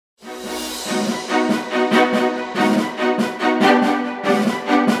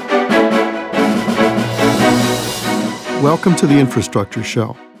Welcome to the Infrastructure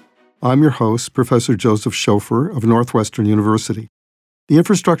Show. I'm your host, Professor Joseph Schofer of Northwestern University. The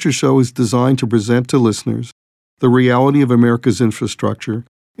Infrastructure Show is designed to present to listeners the reality of America's infrastructure,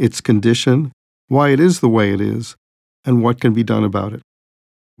 its condition, why it is the way it is, and what can be done about it.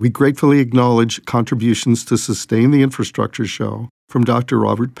 We gratefully acknowledge contributions to sustain the Infrastructure Show from Dr.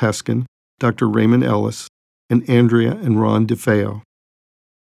 Robert Peskin, Dr. Raymond Ellis, and Andrea and Ron DeFeo.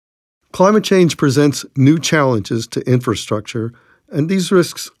 Climate change presents new challenges to infrastructure, and these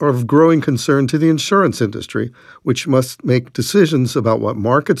risks are of growing concern to the insurance industry, which must make decisions about what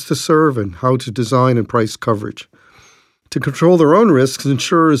markets to serve and how to design and price coverage. To control their own risks,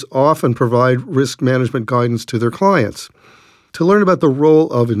 insurers often provide risk management guidance to their clients. To learn about the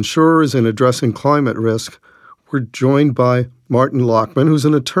role of insurers in addressing climate risk, we're joined by Martin Lockman, who's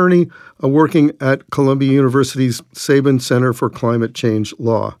an attorney working at Columbia University's Sabin Center for Climate Change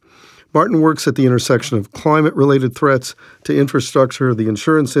Law. Martin works at the intersection of climate-related threats to infrastructure, the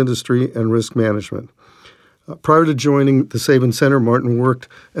insurance industry, and risk management. Prior to joining the Sabin Center, Martin worked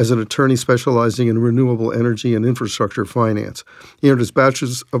as an attorney specializing in renewable energy and infrastructure finance. He earned his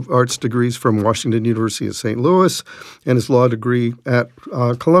Bachelor's of Arts degrees from Washington University of St. Louis and his law degree at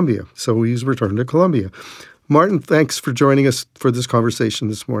Columbia. So he's returned to Columbia. Martin, thanks for joining us for this conversation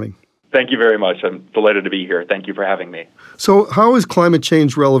this morning. Thank you very much. I'm delighted to be here. Thank you for having me. So how is climate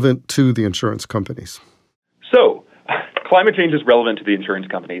change relevant to the insurance companies? So climate change is relevant to the insurance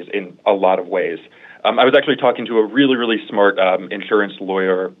companies in a lot of ways. I was actually talking to a really, really smart insurance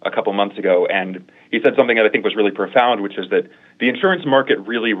lawyer a couple months ago, and he said something that I think was really profound, which is that the insurance market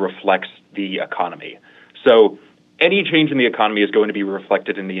really reflects the economy. So any change in the economy is going to be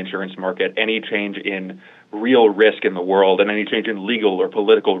reflected in the insurance market. Any change in real risk in the world and any change in legal or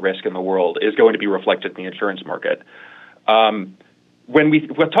political risk in the world is going to be reflected in the insurance market. When we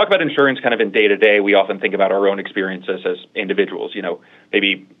talk about insurance kind of in day-to-day, we often think about our own experiences as individuals,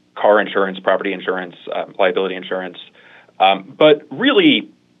 maybe car insurance, property insurance, liability insurance. But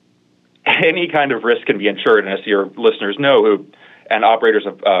really, any kind of risk can be insured. And as your listeners know, and operators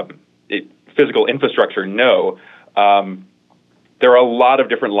of physical infrastructure know, there are a lot of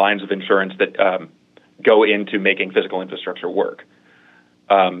different lines of insurance that go into making physical infrastructure work.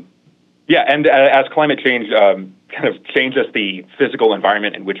 And as climate change kind of changes the physical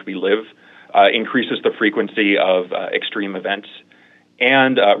environment in which we live, increases the frequency of extreme events,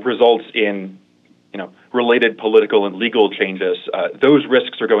 and results in related political and legal changes, those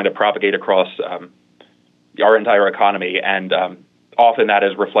risks are going to propagate across our entire economy, and often that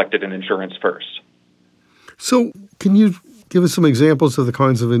is reflected in insurance first. So can you give us some examples of the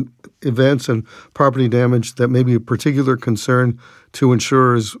kinds of events and property damage that may be a particular concern to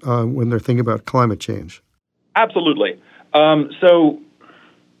insurers when they're thinking about climate change? Absolutely. So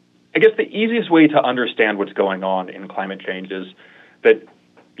I guess the easiest way to understand what's going on in climate change is that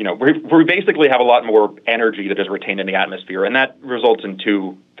we basically have a lot more energy that is retained in the atmosphere, and that results in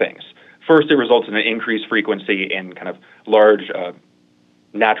two things. First, it results in an increased frequency in kind of large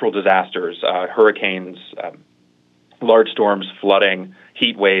natural disasters, hurricanes, large storms, flooding,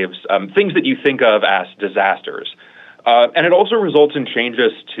 heat waves, things that you think of as disasters. And it also results in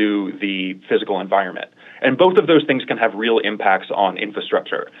changes to the physical environment. And both of those things can have real impacts on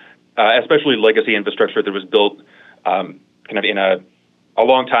infrastructure, especially legacy infrastructure that was built kind of in a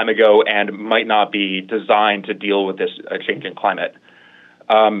long time ago and might not be designed to deal with this changing climate.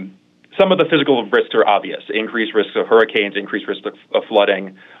 Some of the physical risks are obvious: increased risks of hurricanes, increased risk of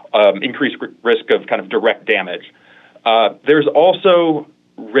flooding, increased risk of kind of direct damage. There's also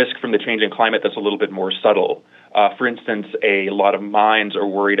risk from the changing climate that's a little bit more subtle. For instance, a lot of mines are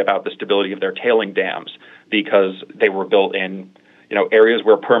worried about the stability of their tailing dams because they were built in areas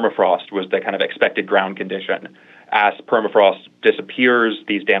where permafrost was the kind of expected ground condition. As permafrost disappears,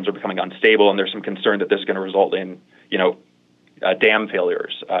 these dams are becoming unstable, and there's some concern that this is going to result in dam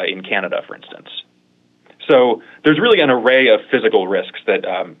failures in Canada, for instance. So there's really an array of physical risks that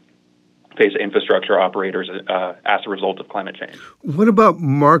face infrastructure operators as a result of climate change. What about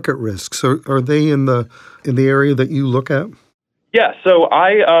market risks? Are they in the area that you look at? Yeah. So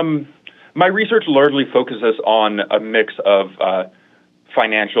my research largely focuses on a mix of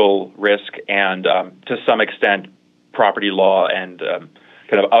financial risk and, to some extent, property law and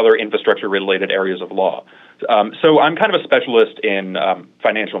kind of other infrastructure-related areas of law. So I'm kind of a specialist in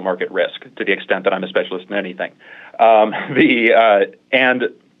financial market risk, to the extent that I'm a specialist in anything. And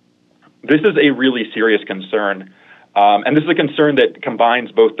this is a really serious concern, and this is a concern that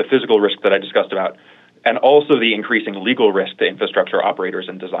combines both the physical risk that I discussed about and also the increasing legal risk to infrastructure operators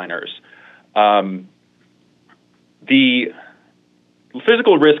and designers. The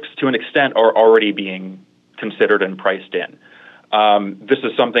physical risks, to an extent, are already being considered and priced in. This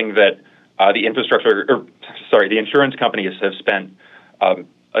is something that the insurance companies have spent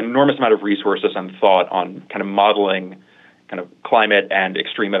enormous amount of resources and thought on kind of modeling kind of climate and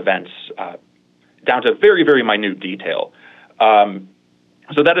extreme events down to very, very minute detail.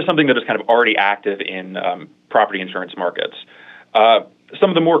 So that is something that is kind of already active in property insurance markets. Some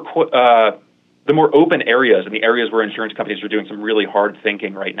of the more open areas and the areas where insurance companies are doing some really hard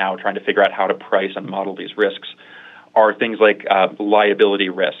thinking right now, trying to figure out how to price and model these risks, are things like liability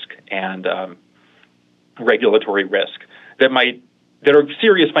risk and regulatory risk that are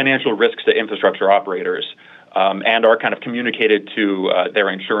serious financial risks to infrastructure operators and are kind of communicated to their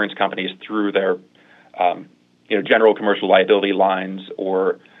insurance companies through their general commercial liability lines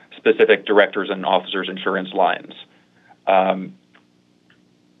or specific directors and officers insurance lines. So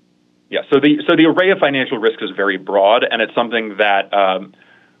the array of financial risk is very broad, and it's something that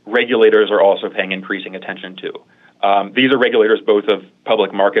regulators are also paying increasing attention to. These are regulators both of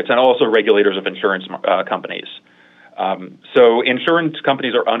public markets and also regulators of insurance companies. So insurance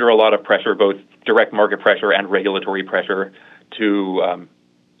companies are under a lot of pressure, both direct market pressure and regulatory pressure, to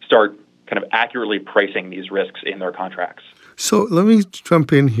start kind of accurately pricing these risks in their contracts. So let me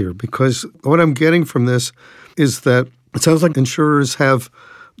jump in here, because what I'm getting from this is that it sounds like insurers have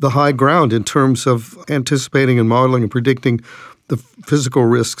the high ground in terms of anticipating and modeling and predicting the physical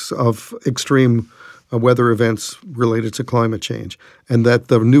risks of extreme weather events related to climate change, and that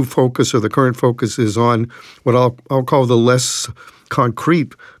the new focus or the current focus is on what I'll call the less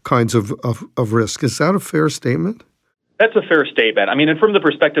concrete kinds of risk. Is that a fair statement? That's a fair statement. I mean, and from the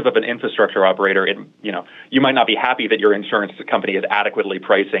perspective of an infrastructure operator, you might not be happy that your insurance company is adequately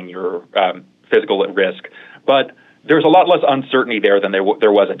pricing your physical risk, but there's a lot less uncertainty there than there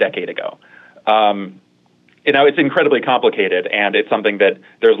was a decade ago. It's incredibly complicated, and it's something that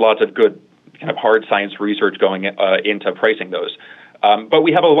there's lots of good kind of hard science research going into pricing those. But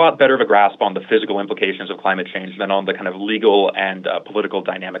we have a lot better of a grasp on the physical implications of climate change than on the kind of legal and political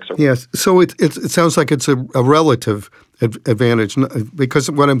dynamics. Yes. So it sounds like it's a relative advantage,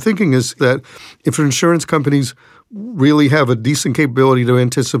 because what I'm thinking is that if insurance companies really have a decent capability to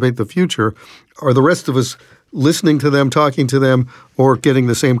anticipate the future, are the rest of us listening to them, talking to them, or getting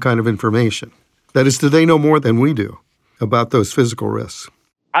the same kind of information? That is, do they know more than we do about those physical risks?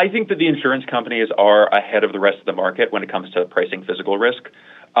 I think that the insurance companies are ahead of the rest of the market when it comes to pricing physical risk.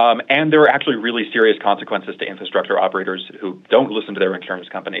 And there are actually really serious consequences to infrastructure operators who don't listen to their insurance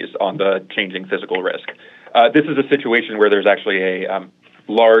companies on the changing physical risk. This is a situation where there's actually a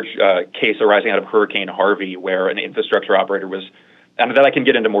large case arising out of Hurricane Harvey, where an infrastructure operator was, and that I can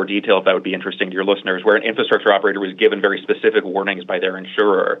get into more detail if that would be interesting to your listeners, where an infrastructure operator was given very specific warnings by their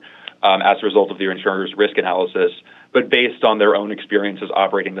insurer as a result of their insurer's risk analysis. But based on their own experiences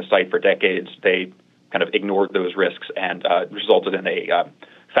operating the site for decades, they kind of ignored those risks and resulted in a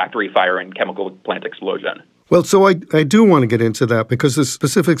factory fire and chemical plant explosion. Well, so I do want to get into that, because the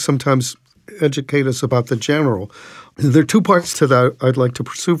specifics sometimes educate us about the general. There are two parts to that I'd like to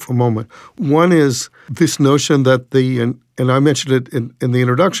pursue for a moment. One is this notion that and I mentioned it in the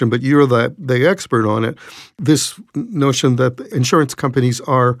introduction, but you're the expert on it, this notion that insurance companies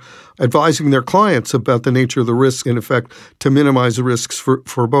are advising their clients about the nature of the risk, in effect, to minimize the risks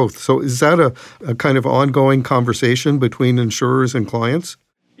for both. So is that a kind of ongoing conversation between insurers and clients?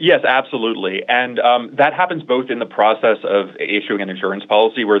 Yes, absolutely. And that happens both in the process of issuing an insurance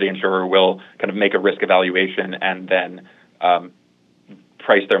policy, where the insurer will kind of make a risk evaluation and then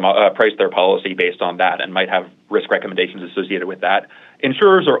price their policy based on that, and might have risk recommendations associated with that.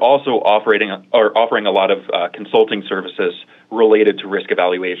 Insurers are also offering a lot of consulting services related to risk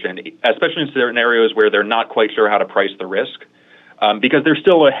evaluation, especially in certain areas where they're not quite sure how to price the risk, because they're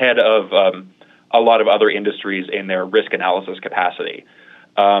still ahead of a lot of other industries in their risk analysis capacity.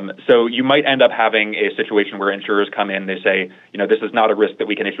 So you might end up having a situation where insurers come in, they say, this is not a risk that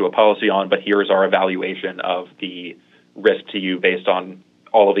we can issue a policy on, but here's our evaluation of the risk to you based on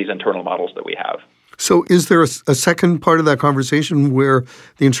all of these internal models that we have. So is there a second part of that conversation where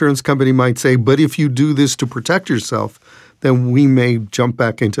the insurance company might say, but if you do this to protect yourself, then we may jump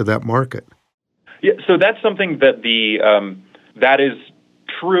back into that market? Yeah, so that's something that that is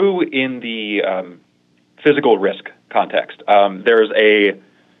true in the physical risk context. There's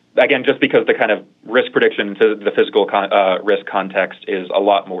again, just because the kind of risk prediction to the physical risk context is a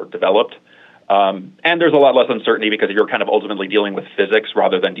lot more developed, and there's a lot less uncertainty because you're kind of ultimately dealing with physics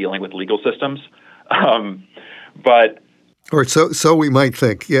rather than dealing with legal systems. Or so we might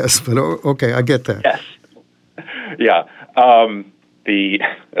think, yes, but okay, I get that. Yes. Yeah.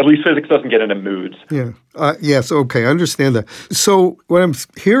 at least physics doesn't get into moods. Yeah. Yes. Okay. I understand that. So what I'm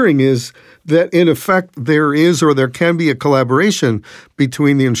hearing is that in effect there is or there can be a collaboration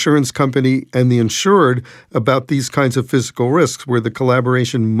between the insurance company and the insured about these kinds of physical risks, where the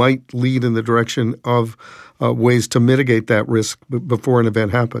collaboration might lead in the direction of ways to mitigate that risk before an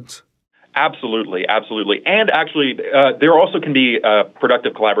event happens. Absolutely, absolutely. And actually, there also can be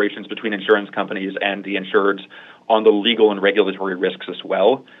productive collaborations between insurance companies and the insureds on the legal and regulatory risks as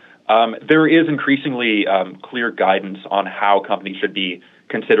well. There is increasingly clear guidance on how companies should be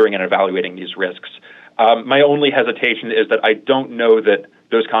considering and evaluating these risks. My only hesitation is that I don't know that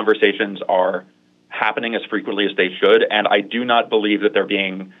those conversations are happening as frequently as they should, and I do not believe that they're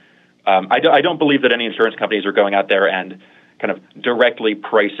being I don't believe that any insurance companies are going out there and kind of directly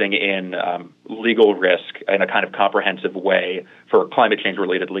pricing in legal risk in a kind of comprehensive way for climate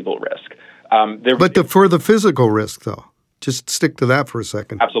change-related legal risk. For the physical risk, though, just stick to that for a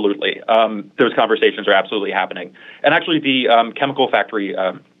second. Absolutely. Those conversations are absolutely happening. And actually, the chemical factory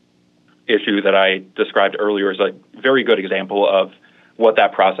issue that I described earlier is a very good example of what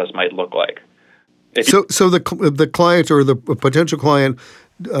that process might look like. So the client or the potential client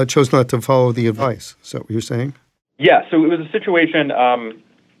chose not to follow the advice. Is that what you're saying? Yeah, so it was a situation,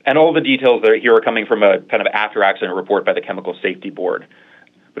 and all the details that here are coming from a kind of after-accident report by the Chemical Safety Board.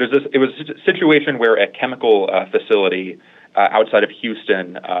 But it was a situation where a chemical facility outside of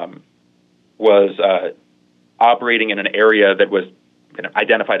Houston was operating in an area that was kind of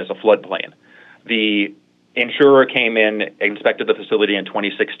identified as a floodplain. The insurer came in, inspected the facility in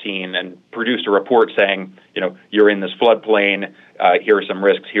 2016, and produced a report saying, you're in this floodplain. Here are some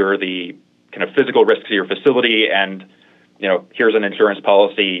risks. Here are the kind of physical risks to your facility, and here's an insurance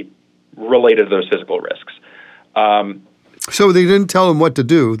policy related to those physical risks. So they didn't tell them what to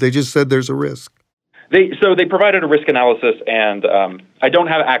do. They just said there's a risk. They provided a risk analysis, and I don't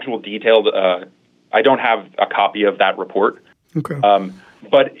have actual detailed. I don't have a copy of that report. Okay.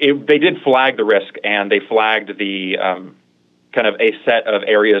 But they did flag the risk, and they flagged the kind of a set of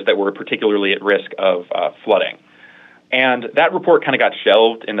areas that were particularly at risk of flooding. And that report kind of got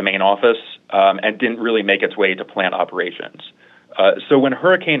shelved in the main office and didn't really make its way to plant operations. So when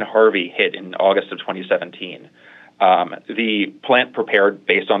Hurricane Harvey hit in August of 2017, the plant prepared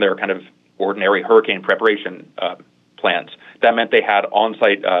based on their kind of ordinary hurricane preparation plans. That meant they had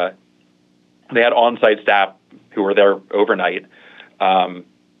on-site staff who were there overnight,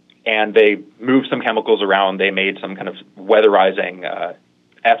 and they moved some chemicals around. They made some kind of weatherizing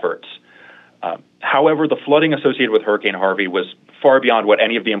efforts. However, the flooding associated with Hurricane Harvey was far beyond what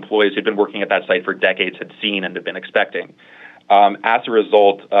any of the employees who'd been working at that site for decades had seen and had been expecting. As a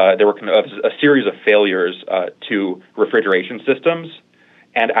result, there were a series of failures to refrigeration systems,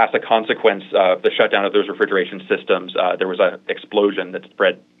 and as a consequence of the shutdown of those refrigeration systems, there was an explosion that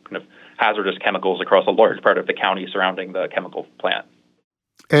spread kind of hazardous chemicals across a large part of the county surrounding the chemical plant.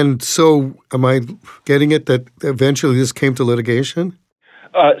 And so, am I getting it that eventually this came to litigation?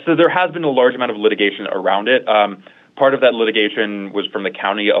 So there has been a large amount of litigation around it. Part of that litigation was from the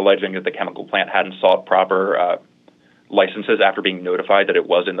county alleging that the chemical plant hadn't sought proper licenses after being notified that it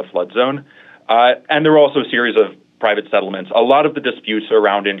was in the flood zone. And there were also a series of private settlements. A lot of the disputes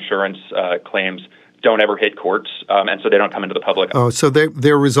around insurance claims don't ever hit courts, and so they don't come into the public. Oh, so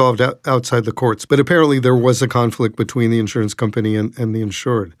they're resolved outside the courts. But apparently there was a conflict between the insurance company and the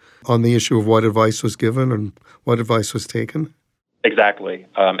insured on the issue of what advice was given and what advice was taken? Exactly.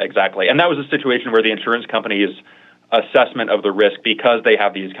 And that was a situation where the insurance company's assessment of the risk, because they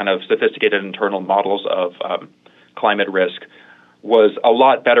have these kind of sophisticated internal models of climate risk, was a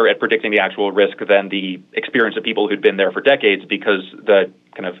lot better at predicting the actual risk than the experience of people who'd been there for decades, because the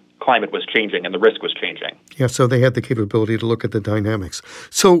kind of climate was changing and the risk was changing. Yeah, so they had the capability to look at the dynamics.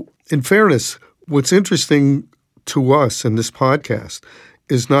 So in fairness, what's interesting to us in this podcast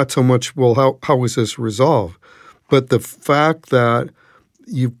is not so much, well, how was this resolved, but the fact that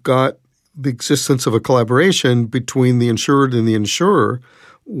you've got the existence of a collaboration between the insured and the insurer,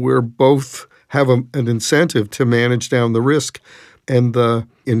 where both have an incentive to manage down the risk, and the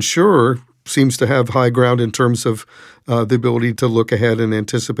insurer seems to have high ground in terms of the ability to look ahead and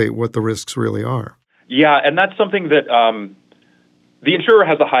anticipate what the risks really are. Yeah, and that's something that the insurer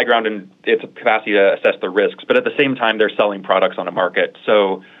has a high ground in its capacity to assess the risks, but at the same time, they're selling products on a market.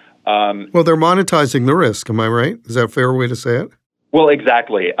 So, well, they're monetizing the risk. Am I right? Is that a fair way to say it? Well,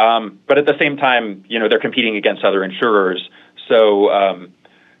 exactly. But at the same time, they're competing against other insurers. So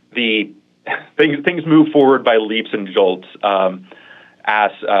the things move forward by leaps and jolts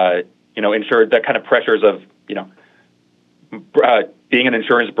as insured. That kind of pressures of being an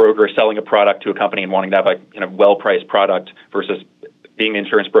insurance broker, selling a product to a company and wanting to have a well-priced product versus being an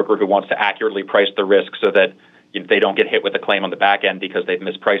insurance broker who wants to accurately price the risk so that they don't get hit with a claim on the back end because they've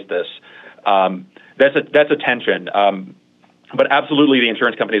mispriced this. That's a tension. But absolutely, the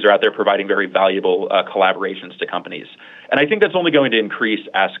insurance companies are out there providing very valuable collaborations to companies. And I think that's only going to increase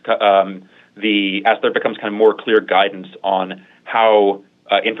as there becomes kind of more clear guidance on how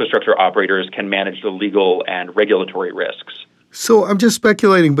infrastructure operators can manage the legal and regulatory risks. So I'm just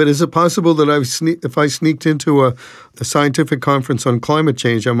speculating, but is it possible that if I sneaked into a scientific conference on climate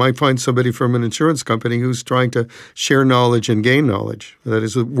change, I might find somebody from an insurance company who's trying to share knowledge and gain knowledge? That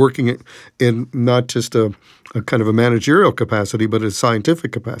is, working in not just a kind of a managerial capacity, but a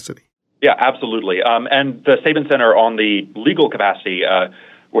scientific capacity. Yeah, absolutely. And the Sabin Center on the legal capacity,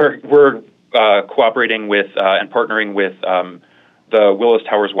 we're cooperating with and partnering with the Willis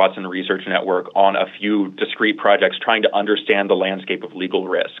Towers Watson Research Network on a few discrete projects trying to understand the landscape of legal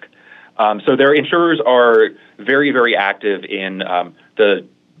risk. So their insurers are very, very active in the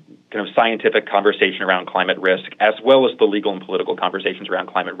kind of scientific conversation around climate risk, as well as the legal and political conversations around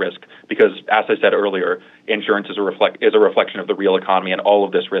climate risk, because, as I said earlier, insurance is a reflection of the real economy, and all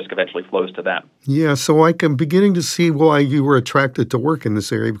of this risk eventually flows to them. Yeah, so I'm beginning to see why you were attracted to work in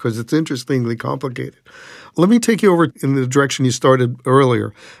this area, because it's interestingly complicated. Let me take you over in the direction you started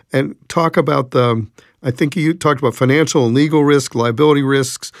earlier and talk about I think you talked about financial and legal risk, liability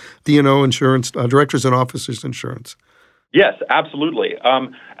risks, D&O insurance, directors and officers insurance. Yes, absolutely.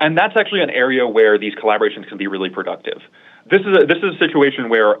 And that's actually an area where these collaborations can be really productive. This is a situation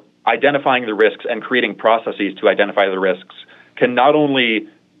where identifying the risks and creating processes to identify the risks can not only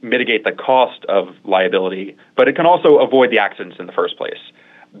mitigate the cost of liability, but it can also avoid the accidents in the first place.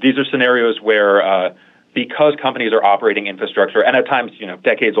 These are scenarios where because companies are operating infrastructure, and at times,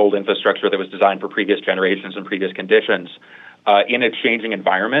 decades-old infrastructure that was designed for previous generations and previous conditions, in a changing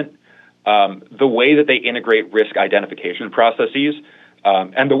environment, the way that they integrate risk identification processes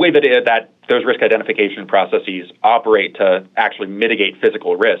and the way that those risk identification processes operate to actually mitigate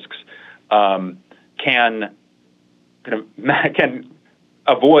physical risks can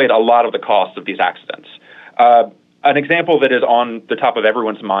avoid a lot of the costs of these accidents. An example that is on the top of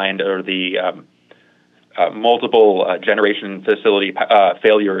everyone's mind are the multiple generation facility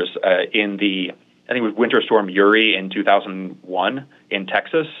failures in I think it was Winter Storm Uri in 2001 in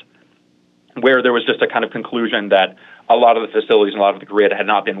Texas, where there was just a kind of conclusion that a lot of the facilities and a lot of the grid had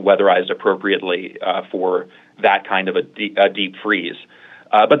not been weatherized appropriately for that kind of a deep freeze.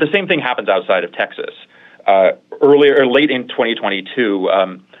 But the same thing happens outside of Texas. Late in 2022,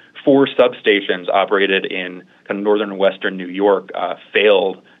 4 substations operated in kind of northern and western New York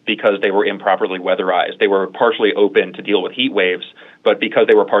failed because they were improperly weatherized. They were partially open to deal with heat waves, but because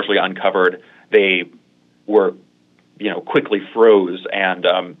they were partially uncovered, they were, quickly froze and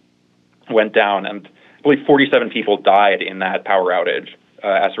went down. And I believe 47 people died in that power outage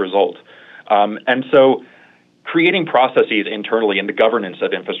as a result. And so creating processes internally in the governance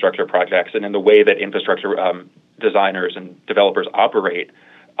of infrastructure projects and in the way that infrastructure designers and developers operate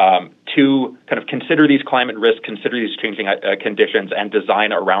to kind of consider these climate risks, consider these changing conditions, and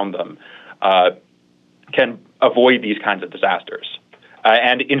design around them can avoid these kinds of disasters.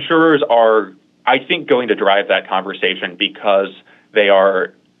 And insurers are, I think, going to drive that conversation because they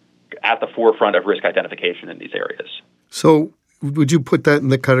are at the forefront of risk identification in these areas. So would you put that in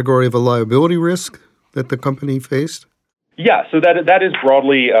the category of a liability risk that the company faced? Yeah, so that is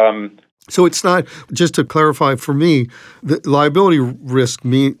broadly... So it's not, just to clarify for me, the liability risk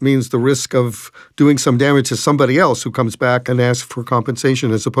means the risk of doing some damage to somebody else who comes back and asks for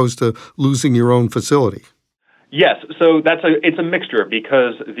compensation as opposed to losing your own facility. Yes, so it's a mixture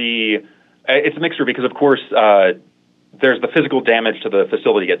because of course there's the physical damage to the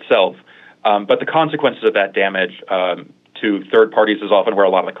facility itself, but the consequences of that damage to third parties is often where a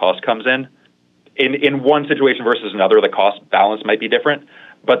lot of the cost comes in. In one situation versus another, the cost balance might be different.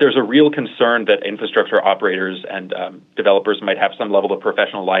 But there's a real concern that infrastructure operators and developers might have some level of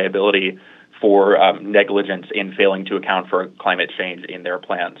professional liability for negligence in failing to account for climate change in their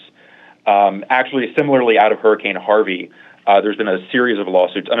plans. Actually, similarly, out of Hurricane Harvey, there's been a series of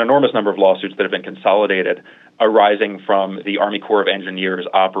lawsuits, an enormous number of lawsuits that have been consolidated arising from the Army Corps of Engineers'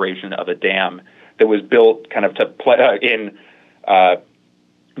 operation of a dam that was built kind of in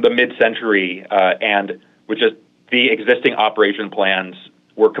the mid-century and which is the existing operation plans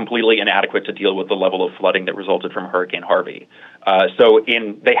were completely inadequate to deal with the level of flooding that resulted from Hurricane Harvey.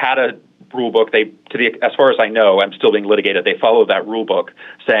 They had a rule book. As far as I know, I'm still being litigated. They followed that rule book,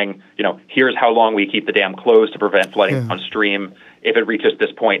 saying, here's how long we keep the dam closed to prevent flooding downstream. If it reaches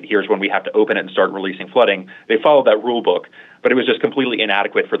this point, here's when we have to open it and start releasing flooding. They followed that rule book, but it was just completely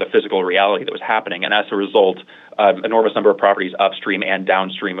inadequate for the physical reality that was happening. And as a result, an enormous number of properties upstream and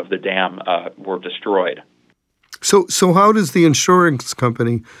downstream of the dam were destroyed. So how does the insurance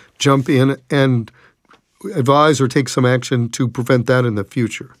company jump in and advise or take some action to prevent that in the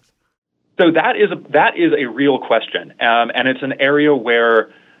future? So that is a real question, and it's an area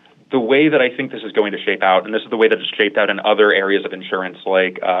where the way that I think this is going to shape out, and this is the way that it's shaped out in other areas of insurance,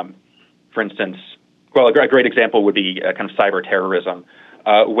 like, for instance, a great example would be kind of cyber terrorism,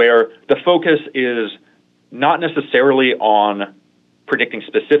 where the focus is not necessarily on predicting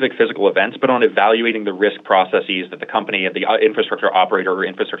specific physical events, but on evaluating the risk processes that the company, the infrastructure operator or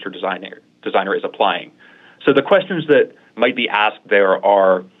infrastructure designer is applying. So the questions that might be asked there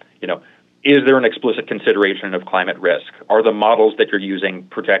are, is there an explicit consideration of climate risk? Are the models that you're using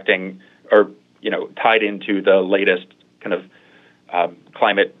projecting or, tied into the latest kind of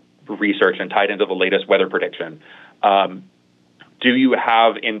climate research and tied into the latest weather prediction? Do you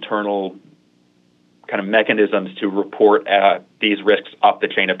have internal kind of mechanisms to report these risks up the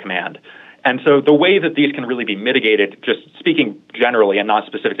chain of command? And so the way that these can really be mitigated, just speaking generally and not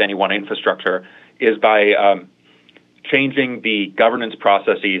specific to any one infrastructure, is by changing the governance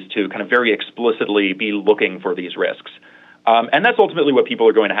processes to kind of very explicitly be looking for these risks. And that's ultimately what people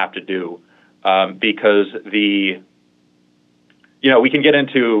are going to have to do, because we can get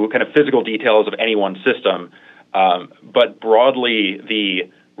into kind of physical details of any one system, but broadly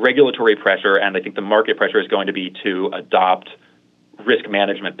the regulatory pressure and I think the market pressure is going to be to adopt risk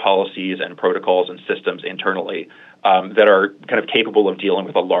management policies and protocols and systems internally that are kind of capable of dealing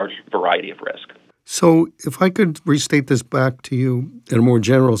with a large variety of risk. So if I could restate this back to you in a more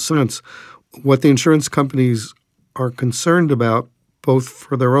general sense, what the insurance companies are concerned about, both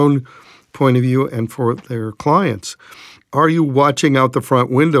for their own point of view and for their clients, are you watching out the front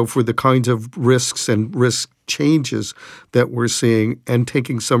window for the kinds of risks and risk changes that we're seeing and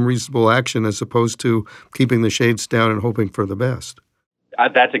taking some reasonable action as opposed to keeping the shades down and hoping for the best?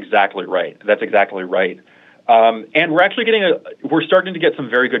 That's exactly right. And we're actually we're starting to get some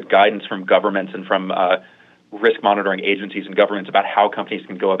very good guidance from governments and from risk monitoring agencies and governments about how companies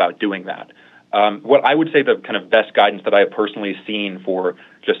can go about doing that. What I would say the kind of best guidance that I have personally seen for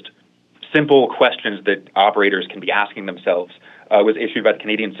just simple questions that operators can be asking themselves was issued by the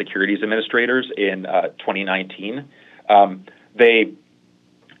Canadian Securities Administrators in 2019. They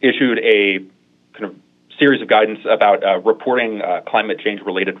issued a kind of series of guidance about reporting climate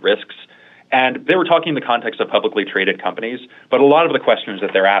change-related risks. And they were talking in the context of publicly traded companies, but a lot of the questions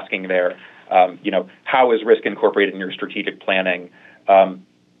that they're asking there, how is risk incorporated in your strategic planning?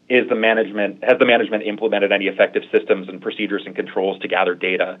 Has the management implemented any effective systems and procedures and controls to gather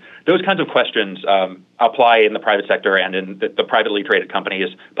data? Those kinds of questions apply in the private sector and in the privately traded companies,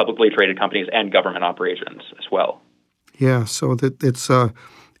 publicly traded companies, and government operations as well. Yeah, so that it's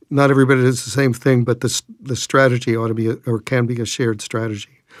not everybody does the same thing, but the strategy ought to be or can be a shared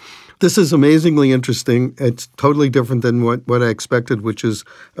strategy. This is amazingly interesting. It's totally different than what I expected, which is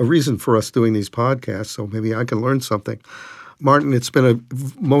a reason for us doing these podcasts, so maybe I can learn something. Martin, it's been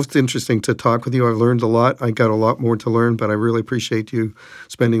most interesting to talk with you. I've learned a lot. I got a lot more to learn, but I really appreciate you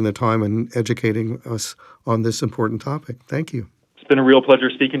spending the time and educating us on this important topic. Thank you. It's been a real pleasure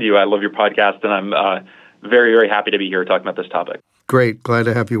speaking to you. I love your podcast, and I'm very, very happy to be here talking about this topic. Great. Glad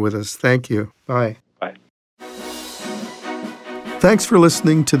to have you with us. Thank you. Bye. Bye. Thanks for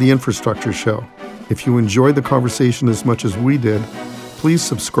listening to The Infrastructure Show. If you enjoyed the conversation as much as we did, please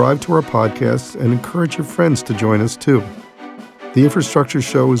subscribe to our podcast and encourage your friends to join us too. The Infrastructure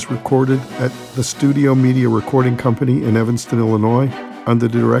Show is recorded at the Studio Media Recording Company in Evanston, Illinois, under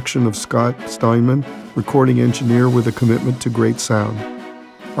the direction of Scott Steinman, recording engineer with a commitment to great sound.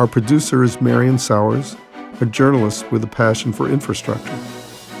 Our producer is Marion Sowers, a journalist with a passion for infrastructure.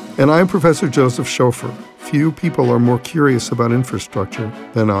 And I'm Professor Joseph Schofer. Few people are more curious about infrastructure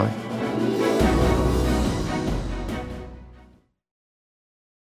than I.